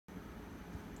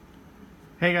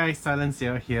Hey guys,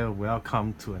 SilentCiel here.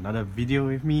 Welcome to another video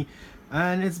with me.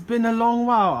 And it's been a long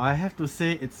while. I have to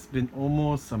say it's been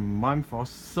almost a month or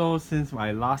so since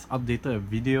I last updated a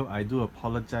video. I do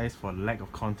apologize for lack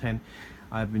of content.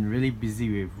 I've been really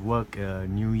busy with work,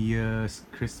 New Year's,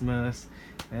 Christmas,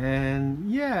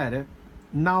 and yeah,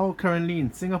 now currently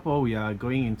in Singapore we are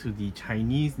going into the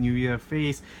Chinese New Year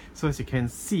phase. So as you can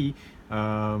see,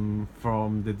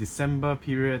 from the December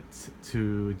period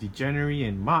to the January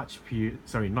and March period,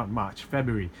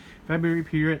 February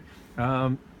period,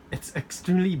 it's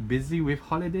extremely busy with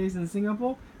holidays in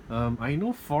Singapore. I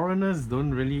know foreigners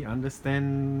don't really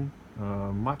understand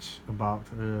much about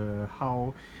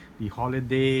how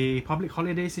the public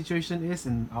holiday situation is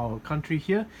in our country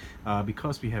here,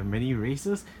 because we have many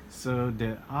races, so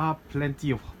there are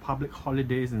plenty of public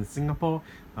holidays in Singapore.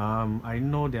 I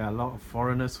know there are a lot of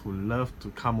foreigners who love to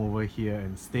come over here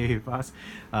and stay with us,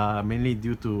 mainly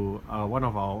due to one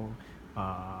of our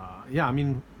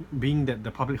being that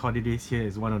the public holidays here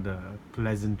is one of the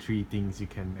pleasantry things you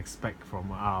can expect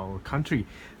from our country.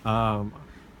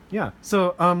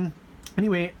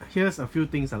 Anyway, here's a few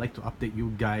things I'd like to update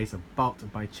you guys about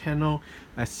my channel.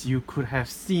 As you could have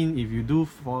seen, if you do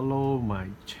follow my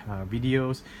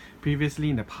videos previously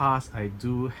in the past, I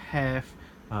do have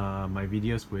my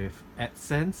videos with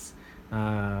AdSense,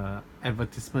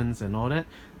 advertisements and all that.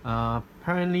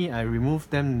 Apparently I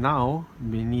removed them now,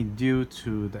 mainly due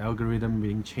to the algorithm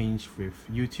being changed with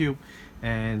YouTube,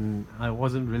 and I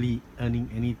wasn't really earning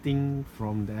anything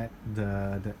from that,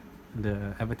 the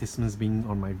advertisements being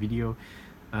on my video.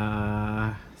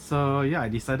 So yeah, I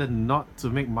decided not to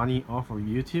make money off of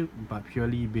YouTube, but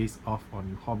purely based off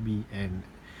on hobby and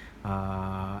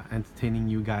entertaining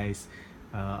you guys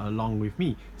along with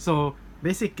me. So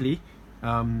basically,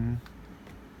 as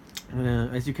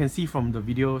you can see from the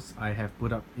videos I have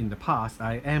put up in the past,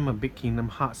 I am a big Kingdom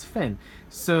Hearts fan.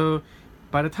 So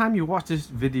by the time you watch this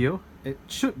video, it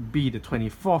should be the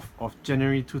 24th of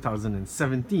January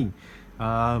 2017,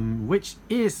 which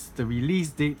is the release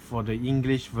date for the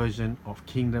English version of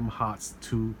Kingdom Hearts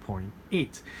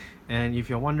 2.8. And if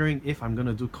you're wondering if I'm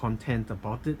gonna do content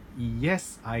about it,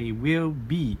 yes, I will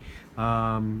be.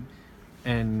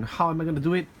 And how am I gonna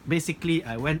do it? Basically,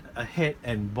 I went ahead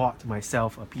and bought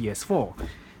myself a PS4.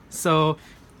 So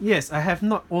yes, I have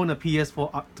not owned a PS4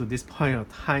 up to this point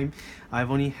of time. I've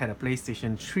only had a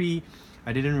PlayStation 3.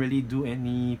 I didn't really do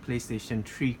any PlayStation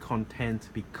 3 content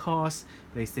because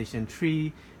PlayStation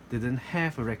 3 didn't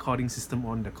have a recording system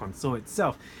on the console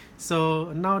itself.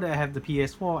 So now that I have the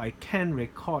PS4, I can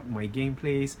record my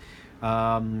gameplays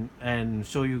and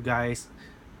show you guys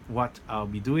what I'll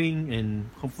be doing, and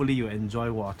hopefully you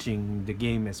enjoy watching the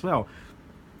game as well.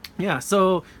 Yeah,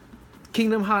 so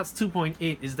Kingdom Hearts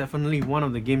 2.8 is definitely one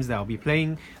of the games that I'll be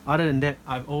playing. Other than that,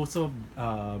 I've also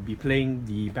be playing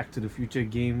the Back to the Future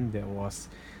game that was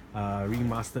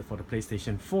remastered for the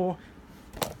PlayStation 4.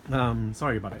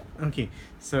 Sorry about it. Okay,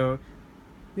 so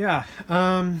yeah,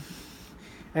 and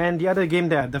the other game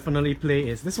that I definitely play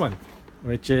is this one,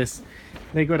 which is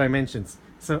Lego Dimensions.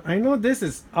 So I know this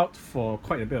is out for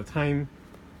quite a bit of time,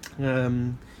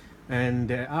 and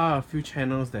there are a few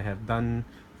channels that have done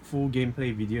full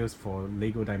gameplay videos for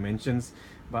Lego Dimensions,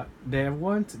 but there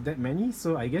weren't that many,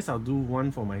 so I guess I'll do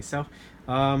one for myself.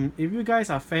 If you guys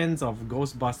are fans of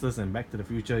Ghostbusters and Back to the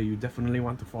Future, you definitely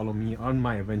want to follow me on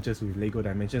my adventures with Lego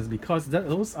Dimensions, because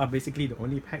those are basically the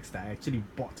only packs that I actually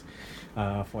bought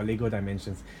for Lego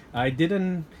Dimensions. I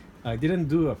didn't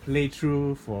do a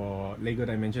playthrough for Lego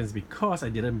Dimensions because I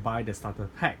didn't buy the starter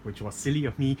pack, which was silly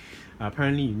of me.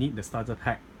 Apparently you need the starter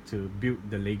pack to build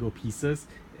the Lego pieces,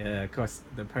 because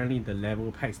apparently the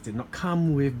level packs did not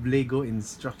come with Lego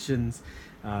instructions.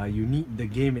 You need the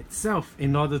game itself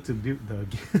in order to build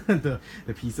the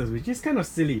pieces, which is kind of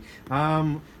silly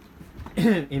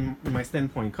in my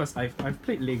standpoint, because I've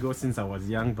played Lego since I was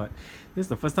young, but this is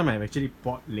the first time I've actually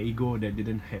bought Lego that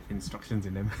didn't have instructions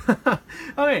in them.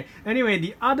 Okay, anyway,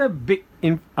 the other big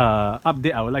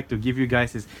update I would like to give you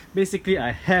guys is basically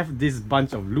I have this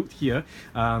bunch of loot here,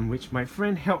 which my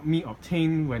friend helped me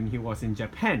obtain when he was in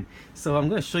Japan. So I'm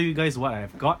going to show you guys what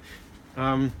I've got.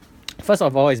 First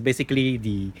of all, is basically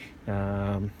the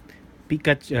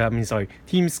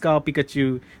Team Skull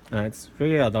Pikachu. It's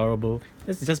very adorable.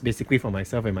 It's just basically for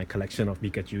myself and my collection of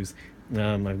Pikachus.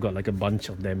 I've got like a bunch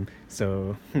of them.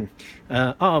 So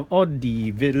out of all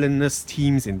the villainous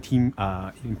teams in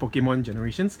Pokemon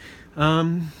generations,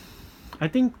 I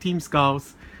think Team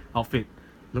Skull's outfit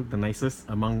looked the nicest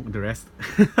among the rest.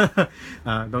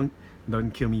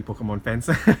 Don't kill me, Pokemon fans.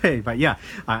 But yeah,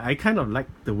 I kind of like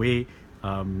the way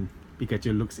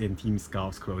Pikachu looks in Team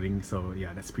Skull's clothing, so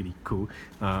yeah, that's pretty cool.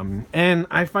 And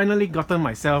I finally gotten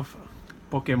myself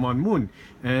Pokemon Moon,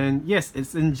 and yes,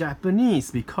 it's in Japanese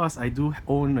because I do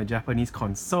own a Japanese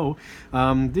console.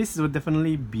 This will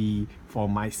definitely be for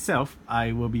myself.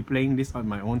 I will be playing this on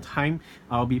my own time.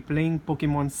 I'll be playing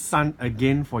Pokemon Sun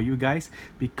again for you guys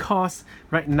because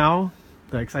right now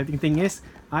the exciting thing is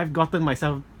I've gotten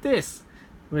myself this,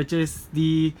 which is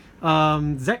the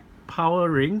Z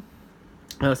Power Ring.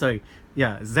 Z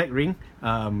ring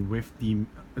with the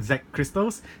Z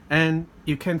crystals, and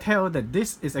you can tell that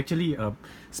this is actually a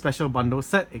special bundle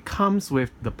set. It comes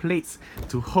with the plates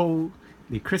to hold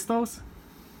the crystals.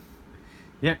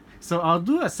 Yeah, so I'll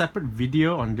do a separate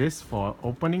video on this for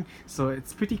opening. So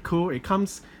it's pretty cool. It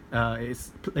comes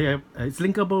it's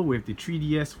linkable with the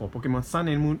 3DS for Pokemon Sun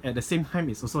and Moon. At the same time,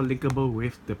 it's also linkable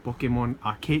with the Pokemon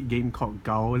arcade game called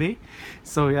Gaole.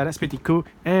 So yeah, that's pretty cool.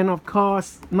 And of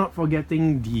course, not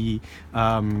forgetting the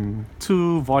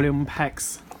 2 volume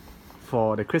packs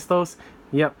for the crystals.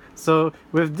 Yep, so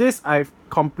with this, I've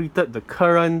completed the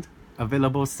current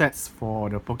available sets for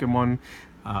the Pokemon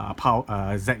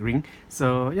Z ring.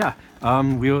 So yeah,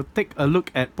 we'll take a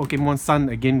look at Pokemon Sun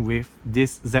again with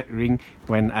this Z ring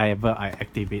whenever I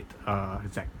activate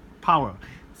Z power.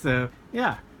 So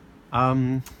yeah,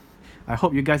 I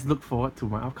hope you guys look forward to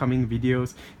my upcoming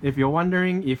videos. If you're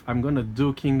wondering if I'm gonna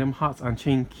do Kingdom Hearts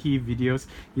Unchained Key videos,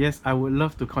 yes, I would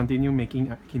love to continue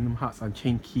making Kingdom Hearts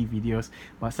Unchained Key videos,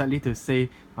 but sadly to say,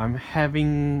 I'm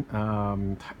having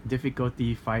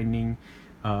difficulty finding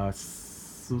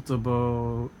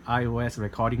suitable iOS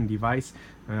recording device.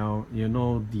 You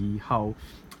know how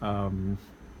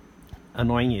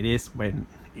annoying it is when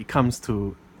it comes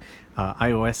to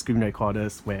iOS screen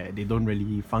recorders where they don't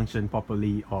really function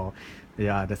properly, or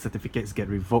yeah, the certificates get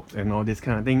revoked and all this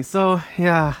kind of thing. So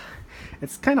yeah,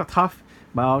 it's kind of tough,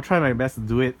 but I'll try my best to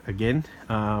do it again,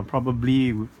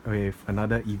 probably with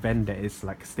another event that is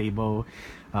like stable,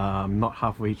 not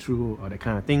halfway through or that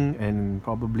kind of thing, and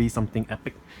probably something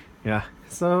epic. Yeah,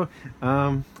 so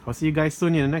I'll see you guys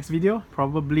soon in the next video,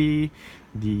 probably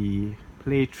the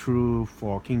playthrough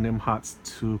for Kingdom Hearts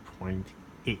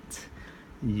 2.8.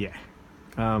 yeah,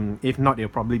 if not, it'll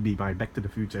probably be my Back to the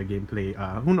Future gameplay.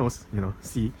 Who knows,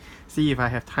 see if I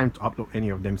have time to upload any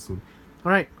of them soon.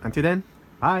 Alright, until then,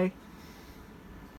 bye.